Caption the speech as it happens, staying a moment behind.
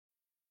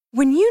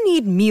When you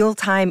need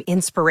mealtime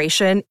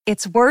inspiration,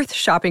 it's worth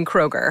shopping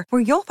Kroger,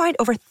 where you'll find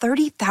over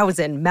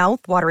 30,000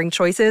 mouth-watering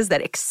choices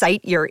that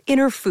excite your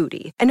inner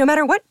foodie. And no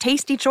matter what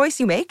tasty choice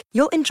you make,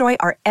 you'll enjoy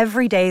our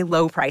everyday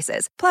low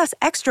prices, plus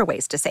extra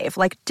ways to save,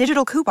 like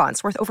digital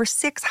coupons worth over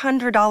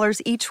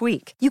 $600 each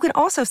week. You can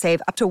also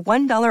save up to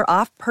 $1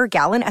 off per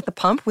gallon at the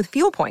pump with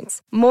fuel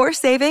points. More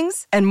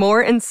savings and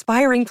more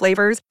inspiring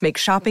flavors make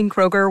shopping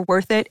Kroger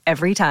worth it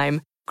every time.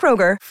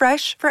 Kroger,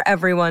 fresh for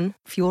everyone.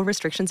 Fuel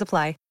restrictions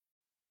apply.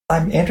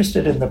 I'm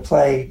interested in the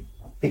play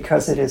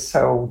because it is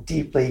so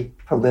deeply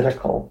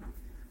political.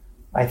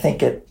 I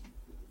think it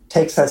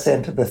takes us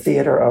into the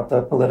theater of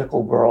the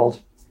political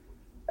world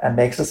and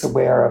makes us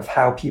aware of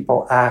how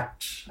people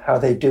act, how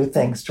they do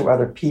things to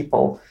other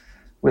people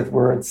with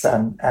words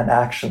and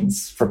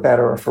actions, for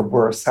better or for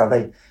worse, how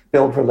they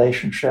build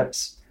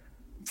relationships,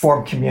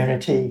 form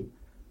community,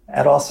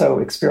 and also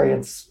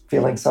experience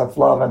feelings of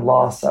love and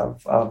loss,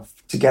 of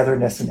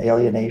togetherness and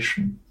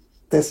alienation.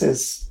 This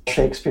is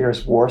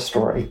Shakespeare's war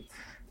story.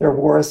 There are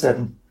wars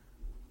in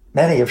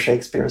many of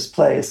Shakespeare's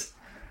plays,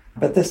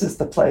 but this is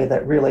the play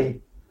that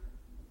really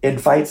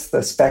invites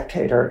the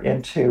spectator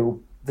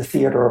into the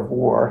theater of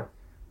war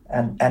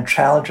and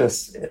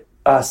challenges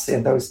us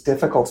in those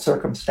difficult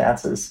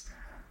circumstances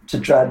to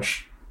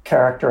judge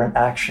character and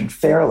action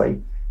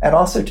fairly, and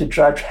also to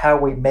judge how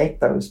we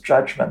make those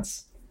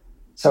judgments.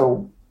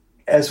 So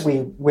as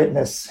we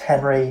witness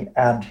Henry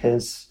and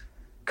his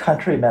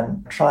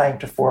countrymen trying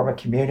to form a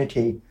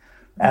community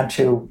and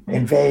to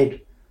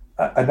invade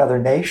another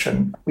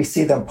nation, we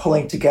see them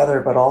pulling together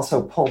but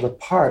also pulled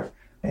apart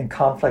in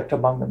conflict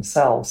among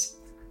themselves.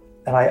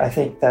 And I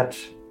think that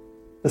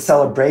the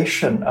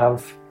celebration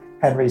of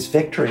Henry's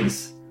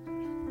victories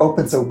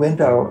opens a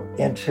window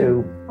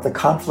into the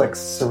conflicts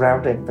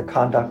surrounding the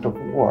conduct of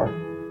war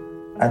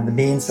and the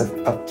means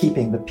of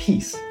keeping the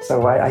peace.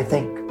 So I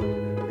think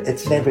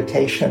it's an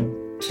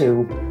invitation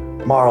to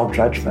moral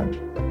judgment.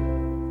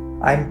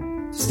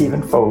 I'm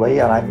Stephen Foley,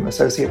 and I'm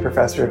Associate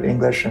Professor of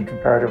English and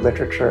Comparative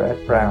Literature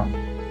at Brown.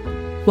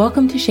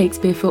 Welcome to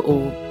Shakespeare for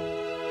All.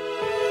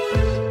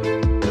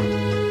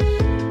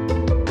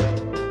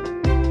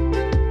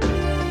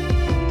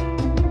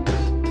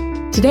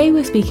 Today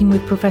we're speaking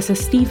with Professor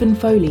Stephen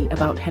Foley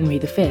about Henry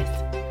V.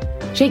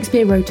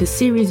 Shakespeare wrote a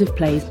series of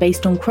plays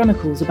based on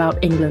chronicles about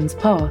England's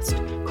past,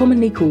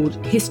 commonly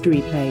called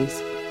history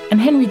plays, and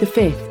Henry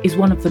V is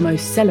one of the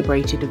most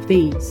celebrated of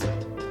these.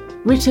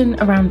 Written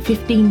around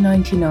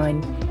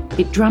 1599,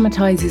 it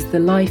dramatises the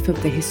life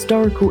of the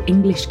historical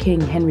English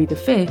king Henry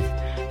V,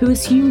 who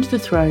assumed the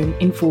throne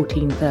in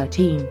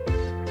 1413.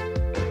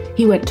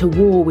 He went to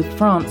war with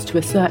France to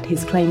assert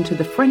his claim to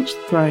the French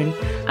throne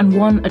and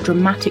won a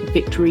dramatic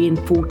victory in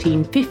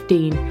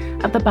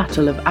 1415 at the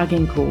Battle of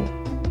Agincourt.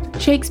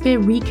 Shakespeare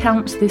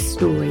recounts this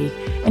story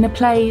in a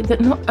play that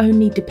not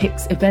only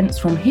depicts events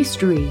from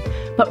history,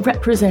 but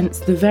represents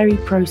the very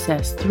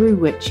process through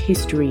which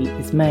history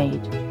is made.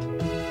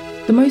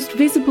 The most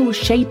visible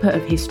shaper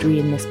of history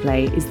in this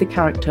play is the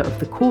character of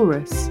the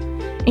chorus.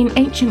 In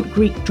ancient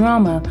Greek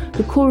drama,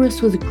 the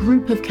chorus was a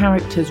group of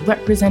characters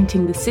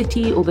representing the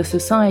city or the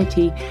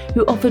society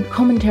who offered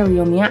commentary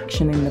on the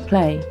action in the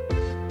play.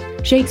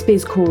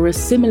 Shakespeare's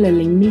chorus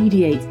similarly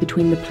mediates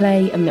between the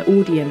play and the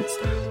audience,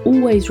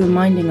 always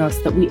reminding us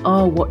that we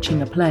are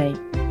watching a play.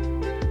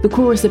 The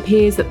chorus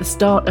appears at the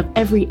start of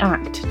every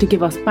act to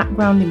give us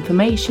background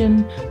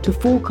information, to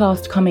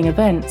forecast coming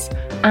events,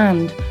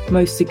 and,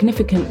 most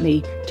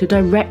significantly, to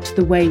direct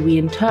the way we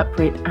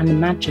interpret and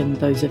imagine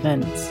those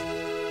events.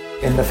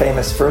 In the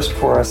famous first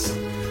chorus,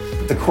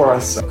 the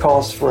chorus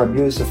calls for a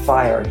muse of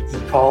fire. He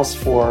calls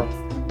for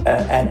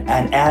an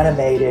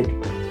animated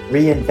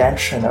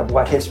reinvention of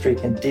what history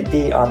can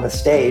be on the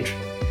stage,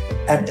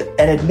 and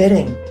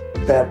admitting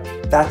that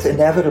that's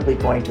inevitably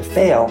going to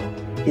fail,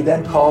 he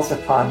then calls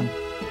upon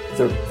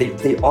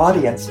the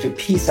audience to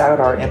piece out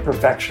our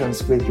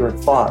imperfections with your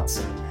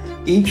thoughts.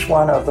 Each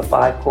one of the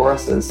 5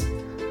 choruses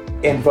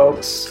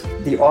invokes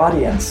the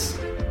audience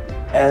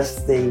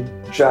as the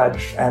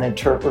judge and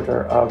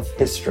interpreter of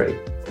history.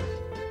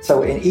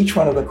 So in each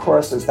one of the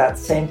choruses, that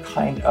same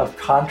kind of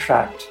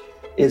contract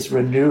is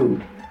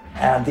renewed,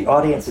 and the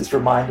audience is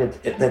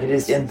reminded that it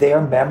is in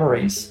their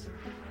memories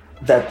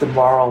that the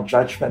moral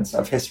judgments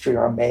of history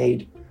are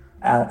made,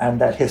 and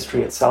that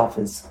history itself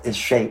is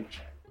shaped.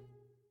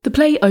 The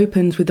play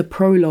opens with a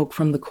prologue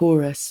from the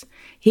chorus.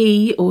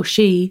 He or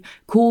she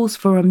calls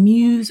for a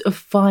muse of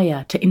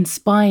fire to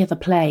inspire the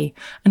play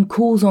and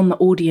calls on the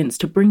audience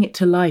to bring it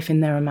to life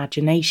in their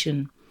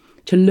imagination,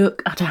 to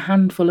look at a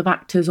handful of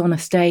actors on a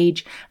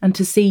stage and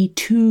to see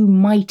 2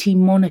 mighty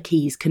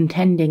monarchies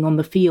contending on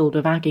the field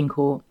of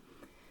Agincourt.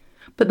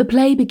 But the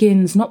play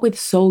begins not with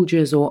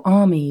soldiers or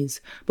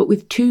armies, but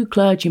with 2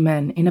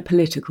 clergymen in a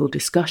political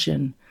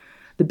discussion.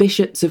 The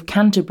bishops of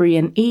Canterbury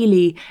and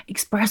Ely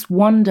express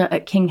wonder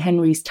at King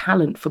Henry's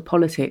talent for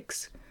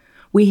politics.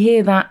 We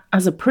hear that,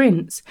 as a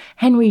prince,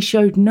 Henry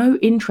showed no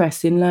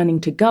interest in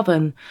learning to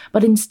govern,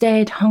 but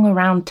instead hung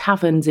around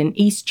taverns in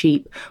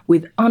Eastcheap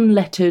with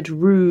unlettered,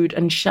 rude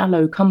and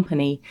shallow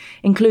company,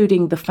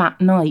 including the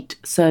fat knight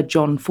Sir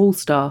John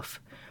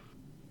Falstaff.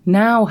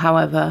 Now,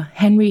 however,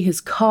 Henry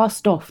has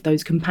cast off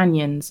those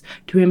companions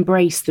to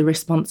embrace the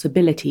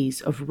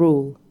responsibilities of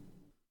rule.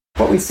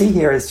 What we see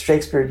here is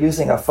Shakespeare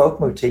using a folk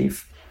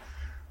motif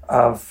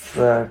of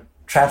the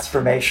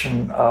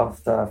transformation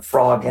of the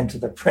frog into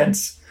the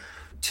prince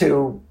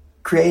to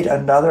create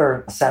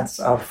another sense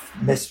of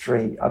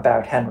mystery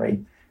about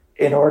Henry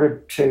in order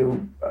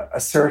to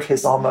assert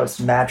his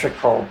almost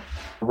magical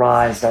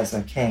rise as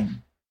a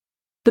king.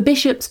 The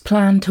bishops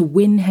plan to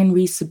win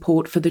Henry's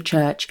support for the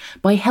church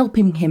by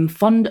helping him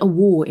fund a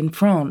war in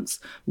France,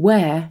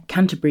 where,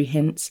 Canterbury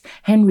hints,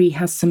 Henry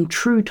has some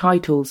true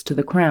titles to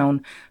the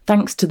crown,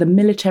 thanks to the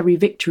military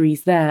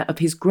victories there of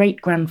his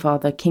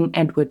great-grandfather King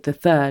Edward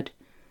III.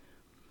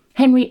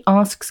 Henry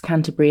asks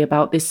Canterbury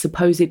about this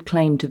supposed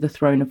claim to the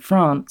throne of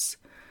France.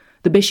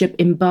 The bishop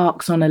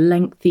embarks on a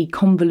lengthy,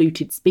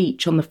 convoluted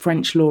speech on the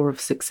French law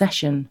of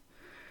succession.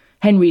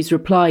 Henry's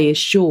reply is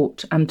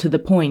short and to the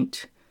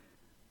point.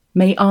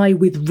 "May I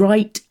with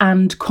right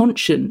and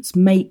conscience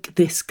make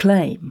this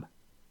claim?"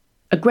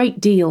 A great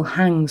deal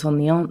hangs on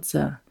the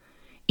answer.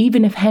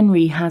 Even if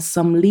Henry has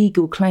some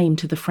legal claim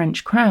to the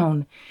French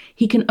crown,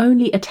 he can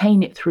only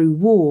attain it through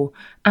war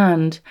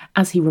and,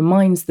 as he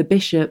reminds the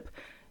bishop,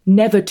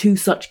 "never two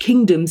such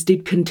kingdoms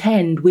did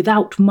contend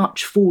without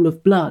much fall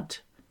of blood."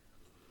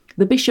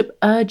 The bishop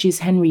urges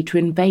Henry to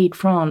invade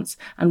France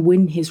and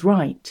win his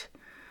right.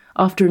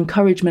 After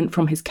encouragement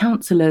from his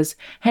counsellors,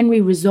 Henry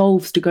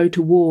resolves to go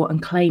to war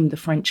and claim the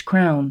French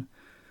crown.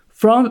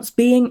 "France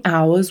being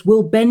ours,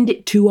 we'll bend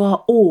it to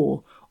our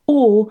oar,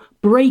 or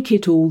break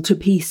it all to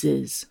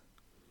pieces."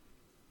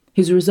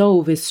 His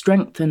resolve is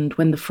strengthened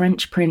when the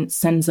French prince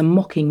sends a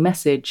mocking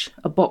message,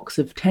 a box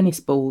of tennis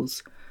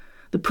balls.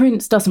 The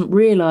prince doesn't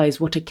realise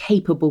what a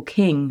capable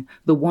king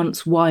the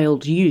once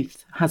wild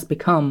youth has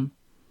become.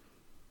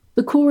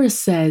 The chorus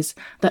says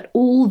that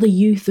all the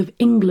youth of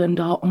England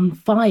are on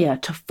fire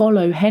to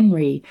follow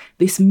Henry,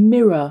 this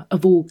mirror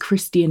of all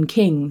Christian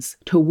kings,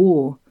 to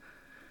war.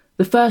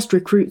 The first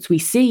recruits we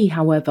see,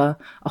 however,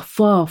 are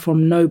far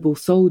from noble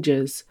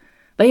soldiers.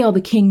 They are the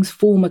king's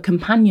former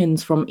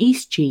companions from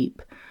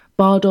Eastcheap,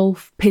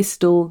 Bardolph,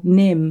 Pistol,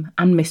 Nym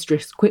and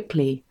Mistress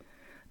Quickly.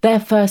 Their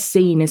first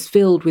scene is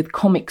filled with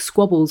comic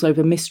squabbles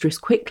over Mistress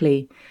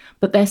Quickly,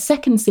 but their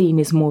second scene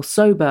is more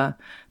sober.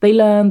 They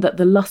learn that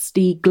the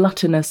lusty,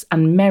 gluttonous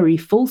and merry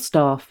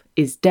Falstaff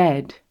is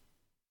dead.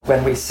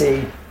 When we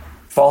see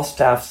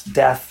Falstaff's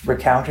death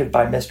recounted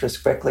by Mistress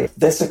Quickly,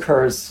 this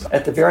occurs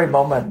at the very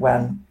moment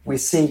when we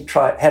see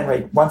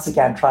Henry once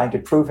again trying to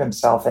prove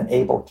himself an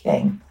able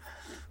king,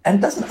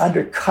 and doesn't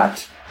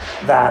undercut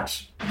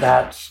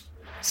that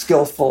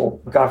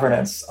skillful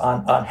governance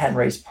on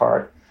Henry's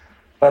part.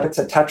 But it's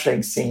a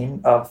touching scene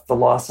of the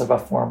loss of a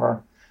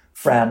former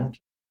friend.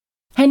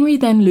 Henry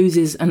then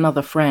loses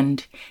another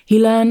friend. He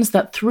learns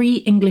that 3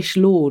 English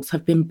lords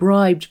have been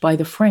bribed by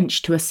the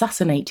French to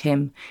assassinate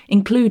him,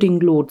 including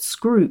Lord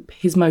Scroop,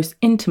 his most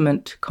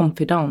intimate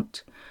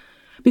confidant.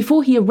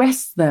 Before he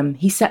arrests them,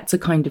 he sets a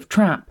kind of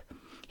trap.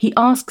 He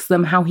asks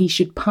them how he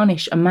should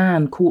punish a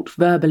man caught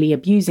verbally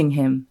abusing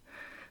him.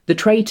 The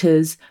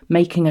traitors,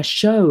 making a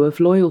show of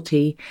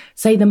loyalty,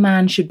 say the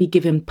man should be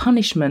given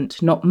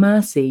punishment, not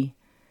mercy.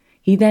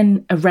 He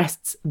then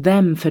arrests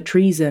them for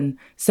treason,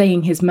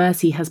 saying his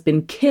mercy has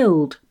been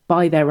killed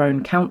by their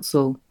own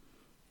council.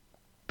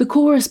 The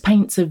chorus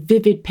paints a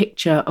vivid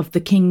picture of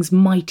the king's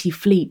mighty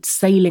fleet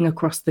sailing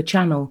across the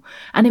Channel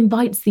and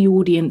invites the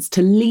audience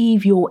to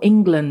leave your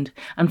England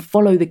and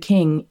follow the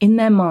king in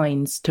their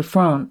minds to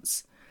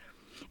France.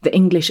 The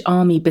English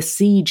army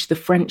besiege the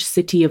French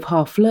city of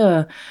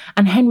Harfleur,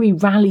 and Henry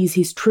rallies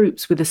his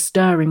troops with a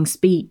stirring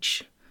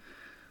speech.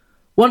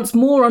 "Once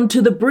more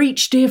unto the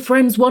breach, dear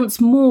friends,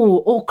 once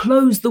more, or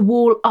close the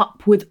wall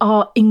up with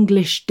our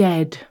English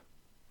dead."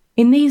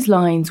 In these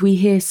lines we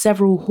hear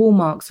several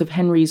hallmarks of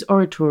Henry's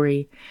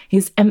oratory,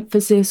 his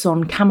emphasis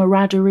on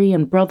camaraderie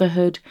and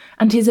brotherhood,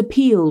 and his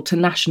appeal to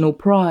national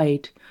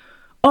pride.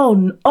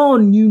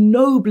 On, you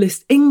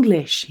noblest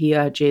English," he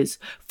urges.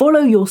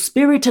 "Follow your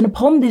spirit, and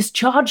upon this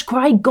charge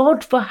cry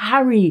God for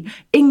Harry,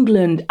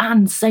 England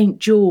and St.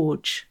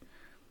 George."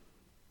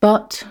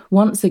 But,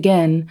 once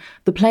again,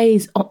 the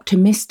play's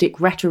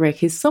optimistic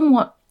rhetoric is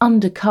somewhat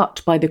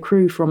undercut by the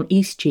crew from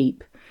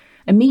Eastcheap.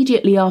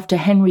 Immediately after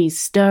Henry's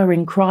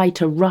stirring cry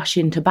to rush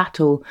into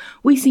battle,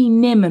 we see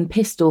Nym and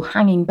Pistol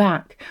hanging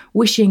back,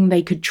 wishing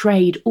they could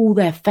trade all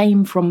their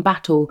fame from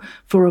battle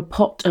for a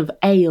pot of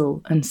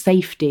ale and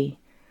safety.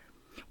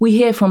 We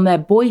hear from their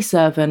boy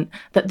servant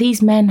that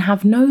these men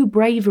have no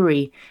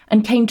bravery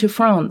and came to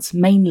France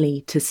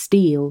mainly to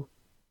steal.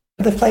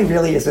 The play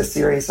really is a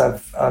series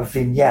of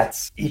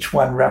vignettes, each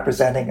one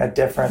representing a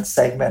different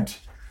segment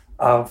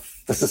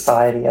of the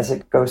society as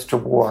it goes to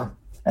war.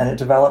 And it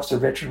develops a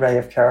rich array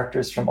of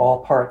characters from all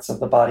parts of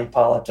the body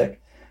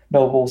politic: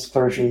 nobles,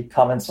 clergy,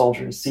 common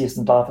soldiers,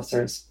 seasoned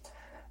officers.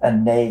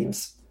 and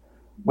knaves,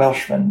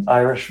 Welshmen,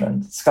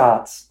 Irishmen,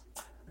 Scots.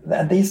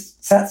 And these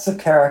sets of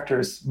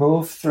characters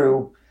move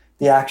through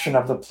the action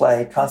of the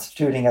play,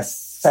 constituting a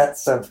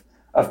sets of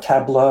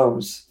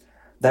tableaus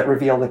that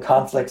reveal the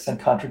conflicts and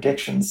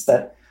contradictions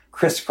that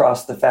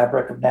crisscross the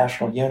fabric of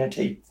national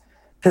unity.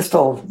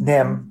 Pistol,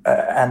 Nym,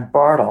 and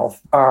Bardolph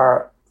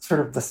are sort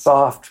of the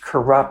soft,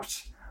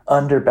 corrupt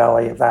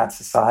underbelly of that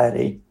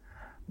society.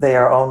 They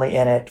are only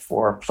in it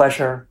for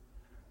pleasure,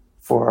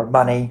 for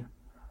money.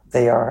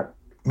 They are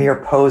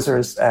mere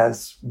posers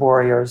as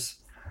warriors.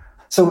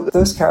 So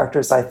those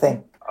characters, I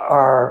think,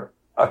 are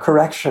a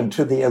correction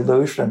to the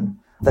illusion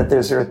that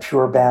there's a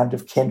pure band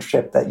of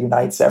kinship that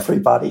unites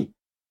everybody.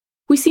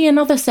 We see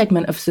another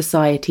segment of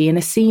society in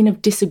a scene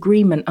of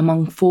disagreement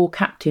among four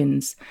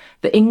captains: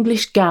 the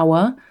English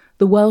Gower,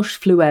 the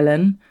Welsh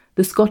Llewellyn,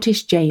 the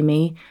Scottish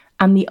Jamie,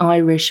 and the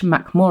Irish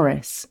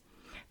Macmorris.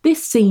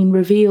 This scene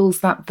reveals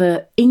that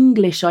the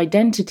English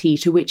identity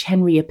to which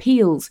Henry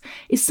appeals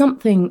is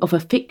something of a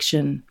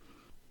fiction.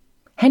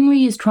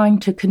 Henry is trying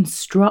to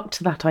construct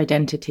that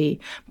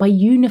identity by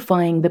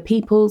unifying the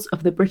peoples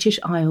of the British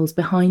Isles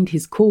behind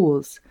his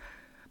cause.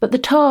 But the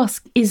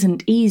task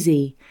isn't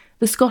easy.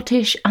 The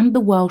Scottish and the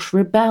Welsh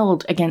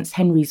rebelled against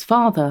Henry's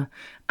father,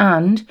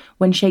 and,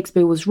 when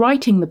Shakespeare was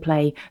writing the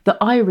play, the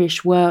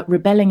Irish were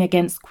rebelling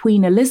against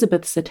Queen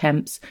Elizabeth's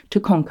attempts to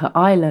conquer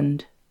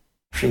Ireland.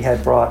 She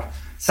had brought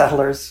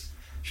settlers,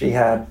 she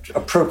had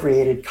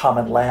appropriated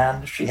common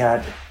land, she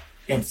had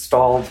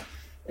installed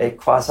a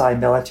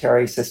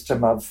quasi-military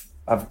system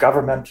of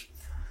government,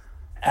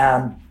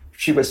 and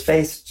she was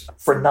faced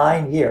for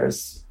 9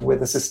 years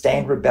with a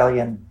sustained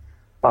rebellion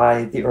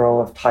by the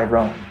Earl of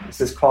Tyrone.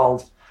 This is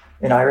called,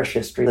 in Irish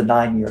history, the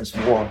 9 Years'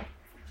 War,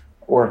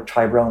 or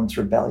Tyrone's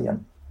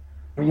Rebellion.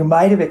 You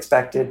might have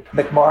expected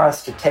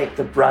Macmorris to take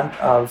the brunt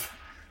of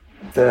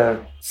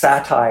the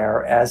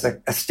satire as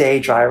a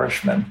stage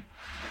Irishman,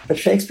 but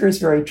Shakespeare is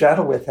very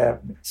gentle with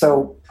him.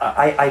 So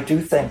I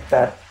do think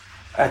that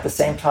at the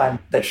same time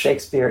that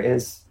Shakespeare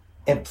is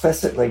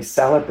implicitly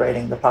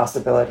celebrating the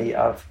possibility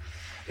of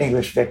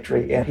English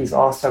victory, and he's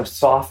also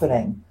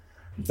softening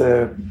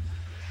the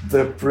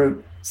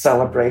brute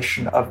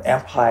celebration of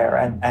empire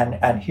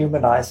and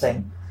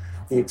humanizing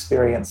the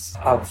experience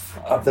of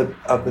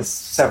the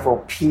several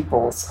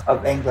peoples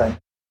of England.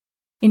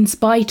 In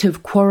spite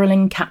of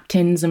quarrelling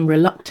captains and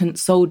reluctant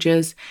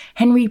soldiers,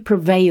 Henry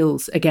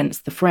prevails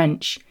against the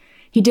French.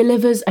 He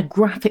delivers a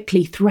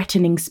graphically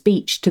threatening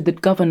speech to the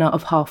governor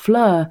of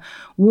Harfleur,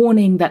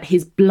 warning that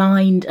his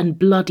blind and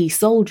bloody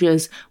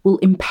soldiers will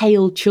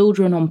impale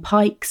children on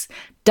pikes,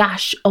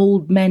 dash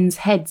old men's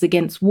heads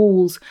against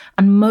walls,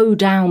 and mow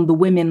down the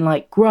women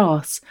like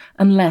grass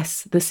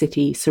unless the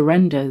city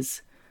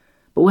surrenders.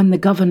 But when the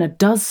governor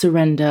does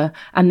surrender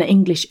and the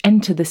English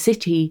enter the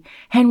city,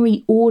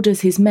 Henry orders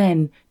his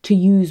men to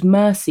use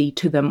mercy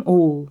to them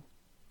all.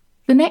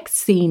 The next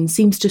scene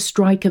seems to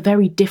strike a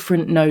very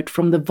different note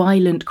from the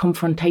violent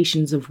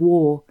confrontations of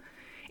war.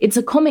 It's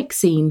a comic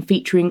scene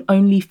featuring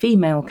only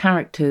female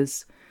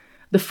characters.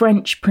 The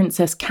French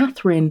Princess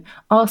Catherine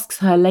asks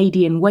her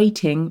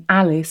lady-in-waiting,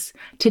 Alice,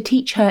 to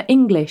teach her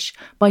English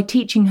by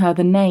teaching her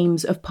the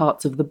names of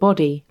parts of the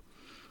body.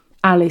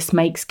 Alice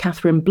makes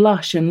Catherine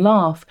blush and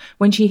laugh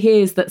when she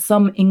hears that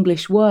some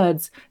English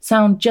words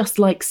sound just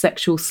like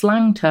sexual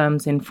slang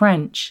terms in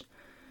French.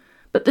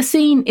 But the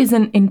scene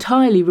isn't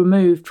entirely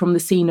removed from the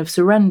scene of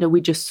surrender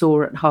we just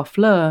saw at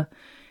Harfleur.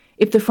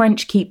 If the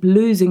French keep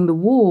losing the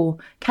war,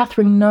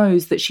 Catherine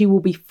knows that she will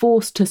be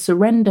forced to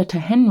surrender to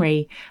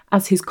Henry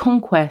as his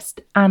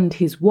conquest and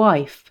his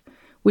wife,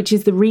 which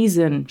is the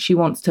reason she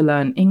wants to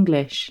learn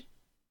English.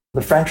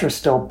 The French are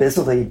still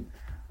busily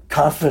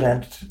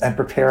confident and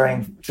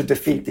preparing to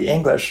defeat the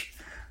English,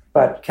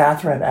 but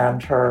Catherine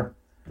and her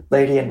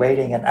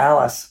lady-in-waiting and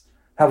Alice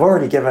have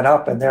already given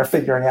up, and they're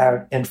figuring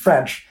out in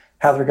French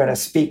how they're going to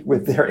speak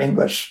with their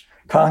English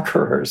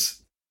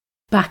conquerors.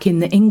 Back in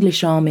the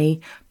English army,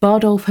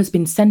 Bardolph has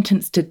been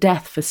sentenced to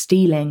death for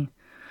stealing.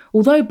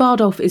 Although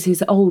Bardolph is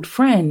his old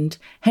friend,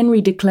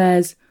 Henry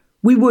declares,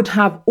 "We would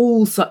have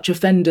all such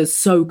offenders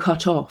so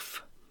cut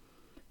off."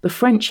 The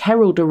French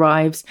herald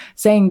arrives,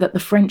 saying that the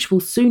French will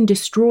soon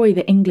destroy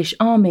the English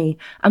army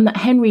and that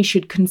Henry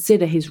should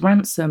consider his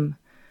ransom.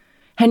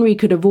 Henry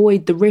could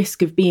avoid the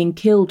risk of being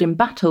killed in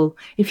battle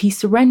if he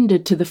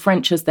surrendered to the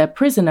French as their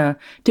prisoner,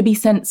 to be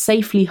sent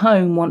safely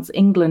home once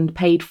England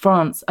paid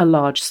France a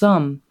large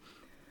sum.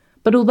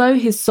 But although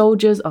his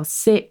soldiers are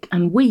sick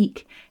and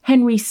weak,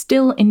 Henry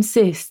still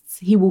insists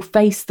he will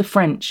face the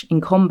French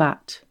in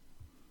combat.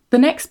 The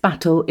next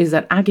battle is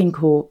at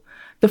Agincourt.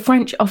 The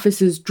French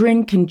officers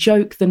drink and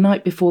joke the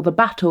night before the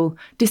battle,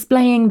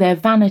 displaying their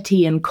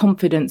vanity and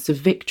confidence of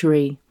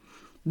victory.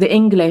 The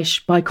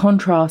English, by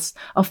contrast,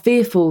 are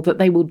fearful that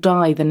they will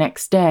die the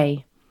next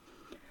day.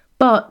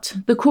 But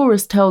the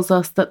chorus tells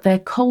us that their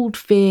cold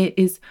fear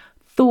is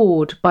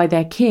thawed by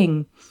their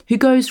king, who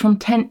goes from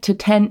tent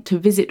to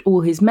visit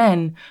all his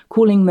men,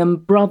 calling them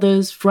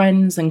brothers,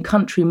 friends, and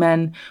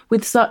countrymen,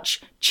 with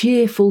such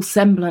cheerful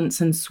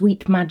semblance and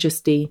sweet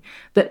majesty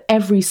that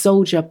every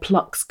soldier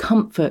plucks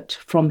comfort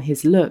from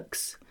his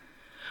looks.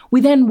 We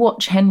then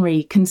watch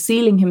Henry,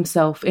 concealing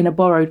himself in a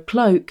borrowed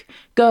cloak,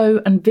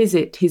 go and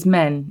visit his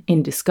men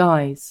in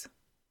disguise.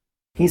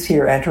 He's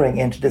here entering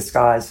into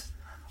disguise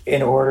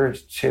in order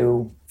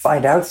to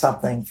find out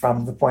something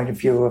from the point of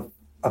view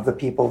of the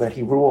people that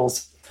he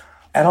rules,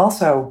 and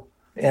also,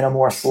 in a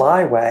more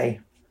sly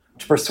way,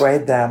 to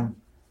persuade them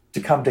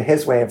to come to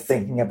his way of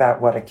thinking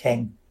about what a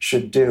king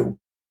should do.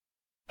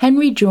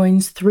 Henry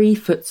joins 3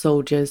 foot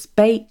soldiers,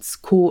 Bates,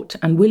 Court,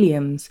 and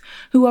Williams,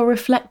 who are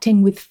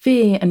reflecting with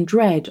fear and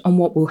dread on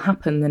what will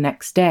happen the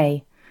next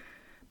day.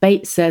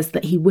 Bates says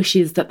that he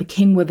wishes that the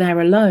king were there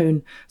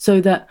alone,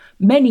 so that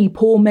many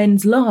poor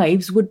men's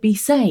lives would be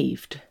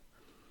saved.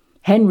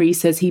 Henry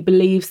says he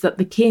believes that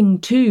the king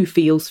too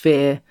feels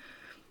fear.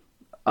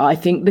 "I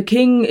think the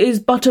king is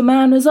but a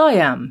man as I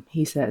am,"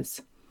 he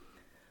says.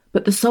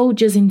 But the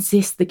soldiers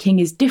insist the king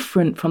is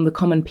different from the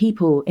common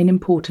people in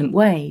important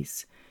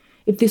ways.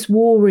 If this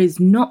war is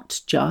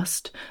not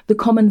just, the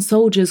common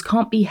soldiers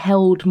can't be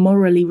held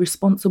morally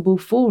responsible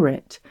for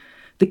it.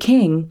 The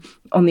king,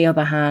 on the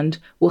other hand,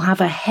 will have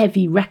a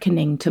heavy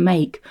reckoning to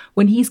make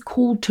when he's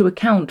called to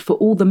account for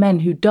all the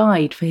men who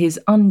died for his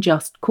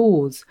unjust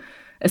cause,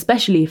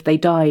 especially if they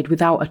died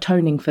without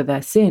atoning for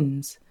their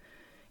sins.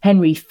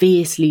 Henry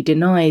fiercely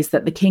denies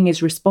that the king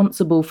is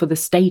responsible for the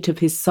state of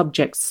his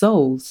subjects'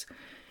 souls.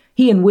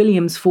 He and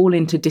Williams fall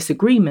into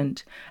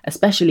disagreement,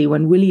 especially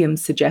when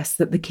Williams suggests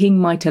that the king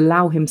might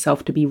allow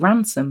himself to be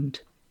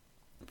ransomed.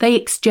 They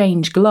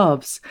exchange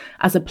gloves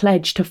as a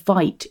pledge to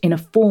fight in a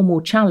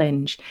formal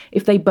challenge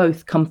if they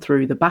both come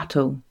through the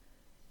battle.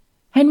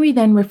 Henry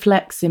then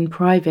reflects in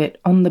private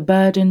on the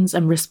burdens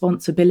and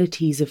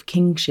responsibilities of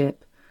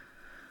kingship.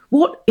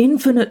 What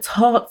infinite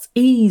heart's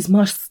ease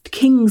must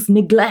kings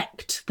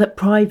neglect that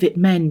private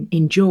men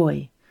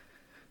enjoy?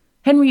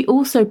 Henry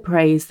also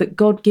prays that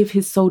God give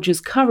his soldiers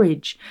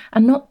courage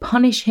and not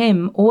punish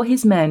him or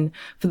his men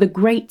for the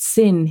great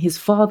sin his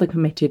father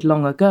committed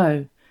long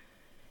ago.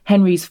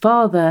 Henry's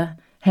father,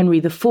 Henry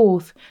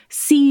IV,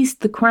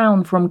 seized the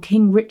crown from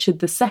King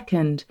Richard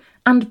II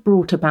and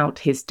brought about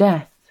his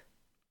death.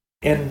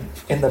 In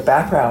the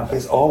background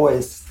is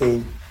always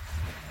the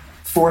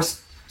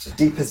forced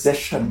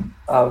deposition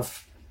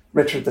of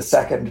Richard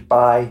II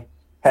by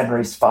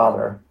Henry's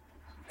father.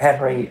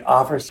 Henry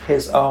offers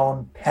his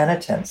own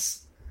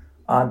penitence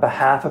on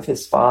behalf of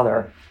his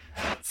father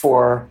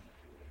for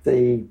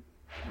the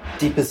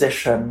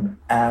deposition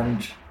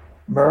and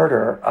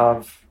murder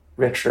of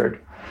Richard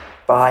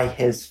by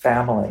his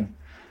family.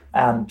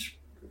 And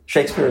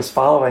Shakespeare is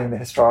following the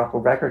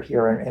historical record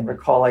here in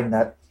recalling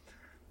that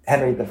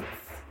Henry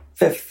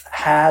V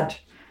had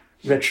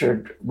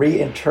Richard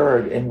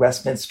reinterred in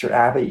Westminster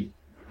Abbey,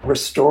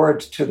 restored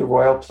to the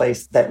royal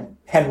place that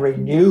Henry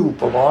knew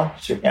belonged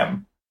to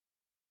him.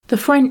 The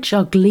French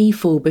are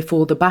gleeful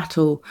before the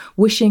battle,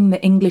 wishing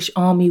the English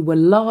army were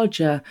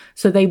larger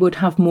so they would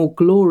have more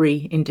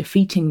glory in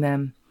defeating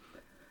them.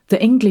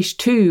 The English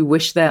too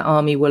wish their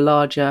army were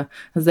larger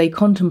as they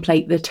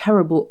contemplate the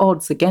terrible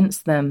odds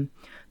against them.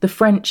 The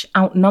French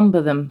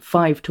outnumber them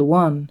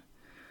 5-1.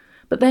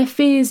 But their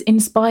fears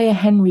inspire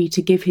Henry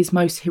to give his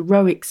most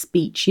heroic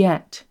speech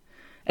yet.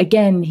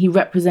 Again, he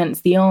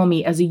represents the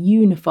army as a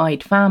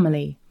unified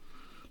family.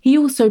 He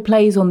also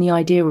plays on the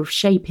idea of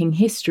shaping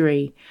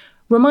history.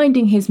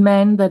 Reminding his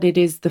men that it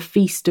is the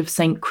feast of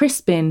St.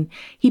 Crispin,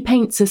 he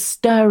paints a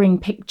stirring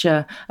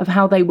picture of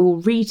how they will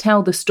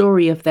retell the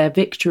story of their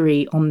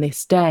victory on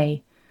this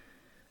day.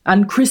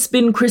 "And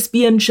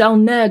Crispian shall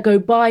ne'er go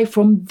by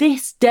from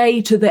this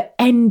day to the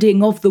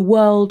ending of the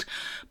world,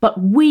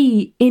 but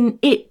we in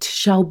it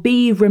shall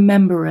be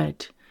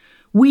remembered.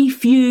 We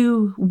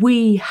few,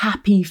 we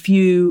happy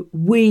few,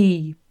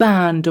 we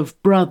band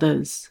of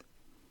brothers."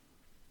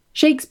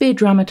 Shakespeare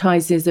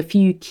dramatises a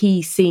few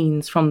key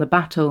scenes from the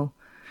battle.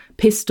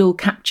 Pistol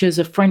captures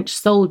a French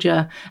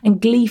soldier and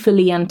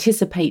gleefully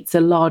anticipates a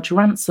large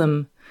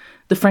ransom.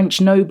 The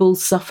French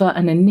nobles suffer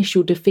an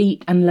initial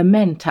defeat and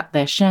lament at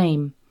their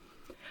shame.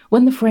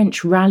 When the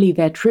French rally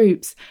their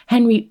troops,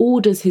 Henry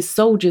orders his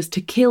soldiers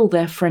to kill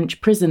their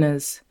French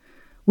prisoners.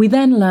 We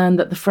then learn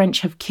that the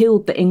French have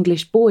killed the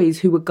English boys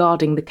who were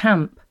guarding the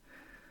camp.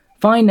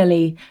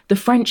 Finally, the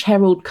French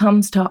herald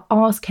comes to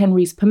ask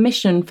Henry's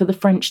permission for the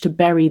French to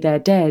bury their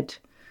dead.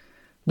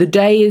 "The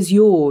day is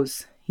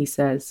yours," he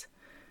says.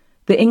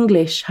 The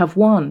English have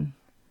won.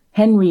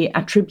 Henry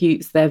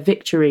attributes their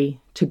victory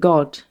to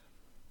God.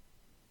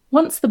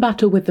 Once the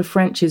battle with the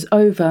French is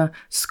over,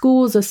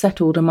 scores are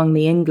settled among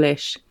the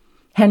English.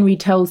 Henry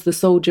tells the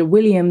soldier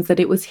Williams that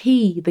it was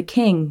he, the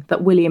king,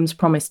 that Williams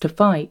promised to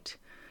fight.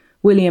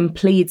 William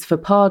pleads for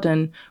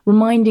pardon,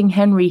 reminding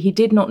Henry he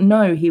did not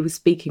know he was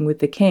speaking with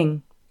the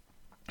king.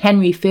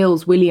 Henry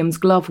fills William's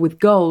glove with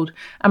gold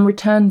and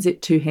returns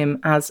it to him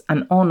as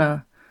an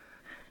honour.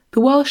 The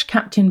Welsh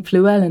captain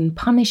Llewellyn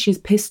punishes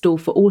Pistol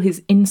for all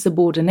his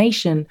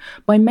insubordination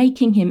by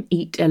making him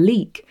eat a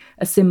leek,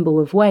 a symbol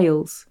of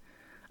Wales.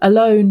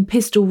 Alone,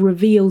 Pistol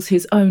reveals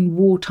his own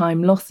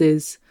wartime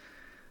losses.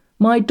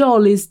 "My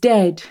doll is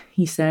dead,"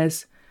 he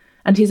says,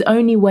 and his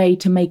only way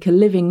to make a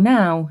living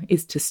now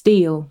is to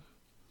steal.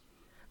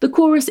 The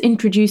chorus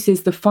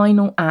introduces the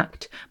final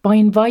act by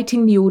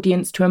inviting the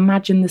audience to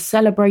imagine the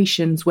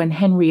celebrations when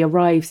Henry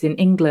arrives in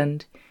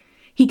England.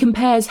 He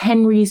compares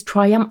Henry's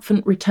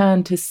triumphant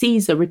return to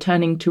Caesar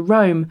returning to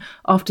Rome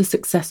after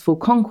successful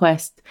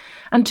conquest,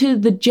 and to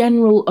the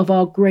general of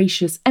our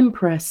gracious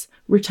Empress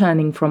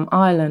returning from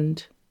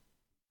Ireland.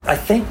 I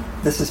think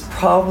this is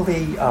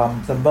probably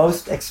the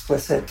most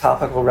explicit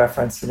topical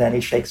reference in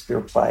any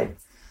Shakespeare play,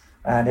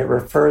 and it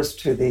refers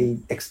to the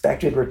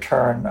expected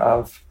return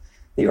of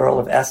the Earl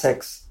of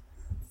Essex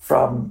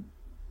from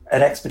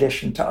an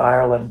expedition to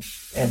Ireland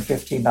in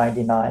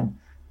 1599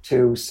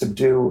 to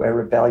subdue a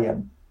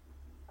rebellion.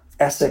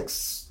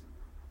 Essex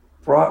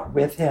brought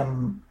with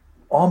him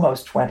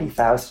almost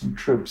 20,000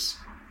 troops.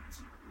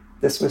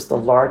 This was the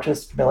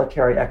largest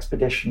military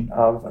expedition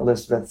of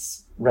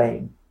Elizabeth's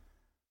reign.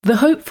 The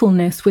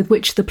hopefulness with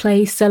which the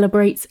play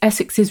celebrates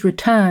Essex's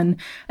return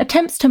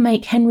attempts to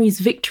make Henry's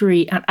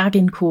victory at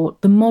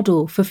Agincourt the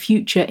model for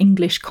future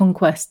English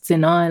conquests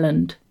in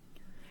Ireland.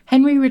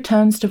 Henry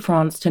returns to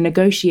France to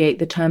negotiate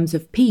the terms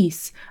of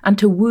peace and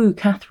to woo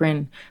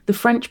Catherine, the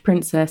French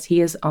princess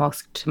he is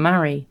asked to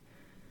marry.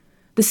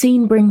 The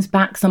scene brings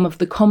back some of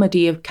the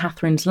comedy of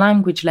Catherine's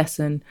language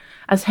lesson,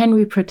 as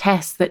Henry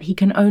protests that he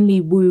can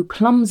only woo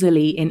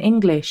clumsily in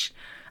English,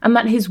 and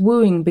that his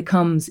wooing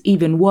becomes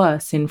even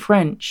worse in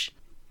French.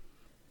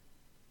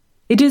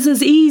 "It is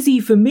as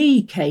easy for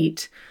me,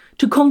 Kate,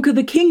 to conquer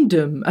the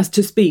kingdom as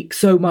to speak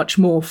so much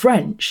more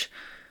French.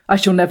 I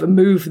shall never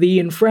move thee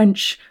in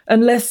French,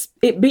 unless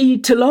it be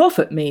to laugh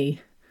at me."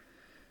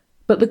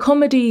 But the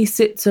comedy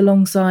sits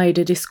alongside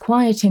a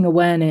disquieting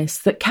awareness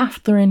that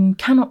Catherine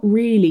cannot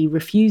really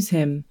refuse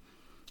him.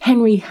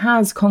 Henry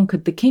has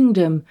conquered the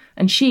kingdom,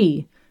 and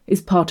she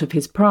is part of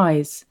his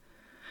prize.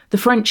 The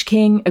French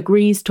king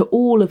agrees to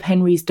all of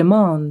Henry's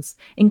demands,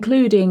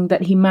 including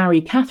that he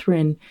marry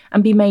Catherine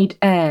and be made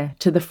heir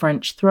to the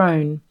French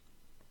throne.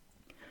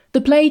 The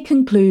play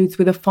concludes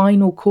with a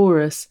final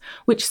chorus,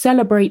 which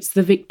celebrates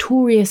the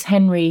victorious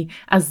Henry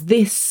as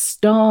this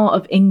star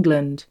of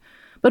England,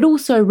 but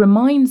also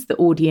reminds the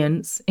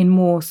audience, in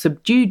more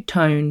subdued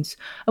tones,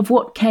 of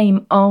what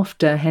came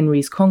after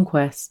Henry's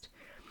conquest.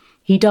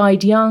 He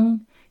died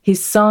young,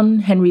 his son,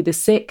 Henry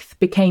VI,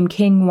 became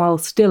king while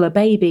still a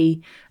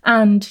baby,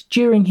 and,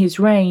 during his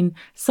reign,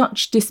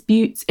 such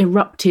disputes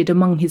erupted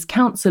among his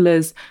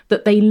councillors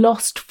that they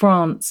lost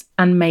France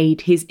and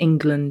made his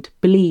England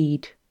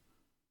bleed.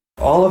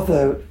 All of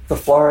the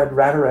florid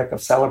rhetoric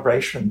of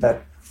celebration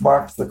that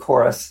marked the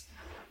chorus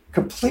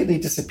completely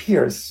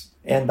disappears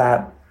in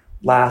that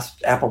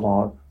last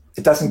epilogue.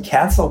 It doesn't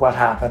cancel what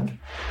happened,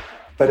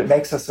 but it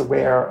makes us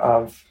aware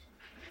of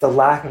the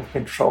lack of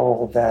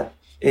control that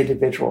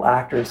individual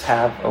actors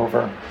have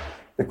over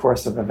the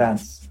course of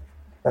events.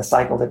 A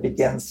cycle that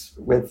begins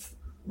with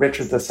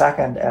Richard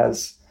II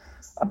as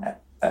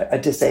a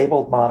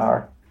disabled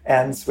monarch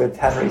ends with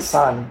Henry's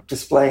son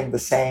displaying the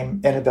same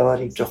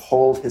inability to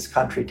hold his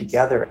country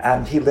together,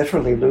 and he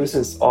literally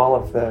loses all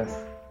of the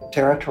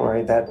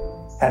territory that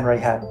Henry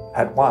had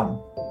won.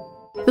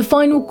 The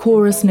final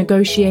chorus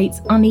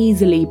negotiates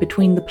uneasily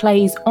between the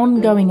play's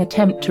ongoing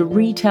attempt to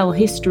retell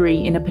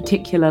history in a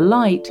particular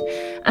light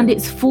and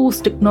its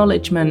forced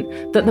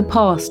acknowledgement that the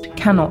past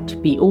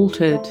cannot be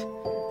altered.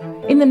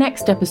 In the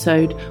next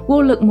episode,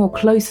 we'll look more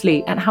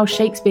closely at how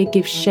Shakespeare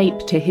gives shape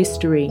to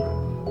history.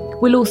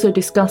 We'll also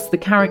discuss the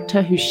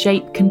character whose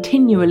shape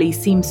continually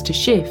seems to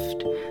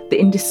shift, the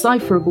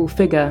indecipherable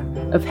figure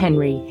of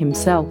Henry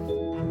himself.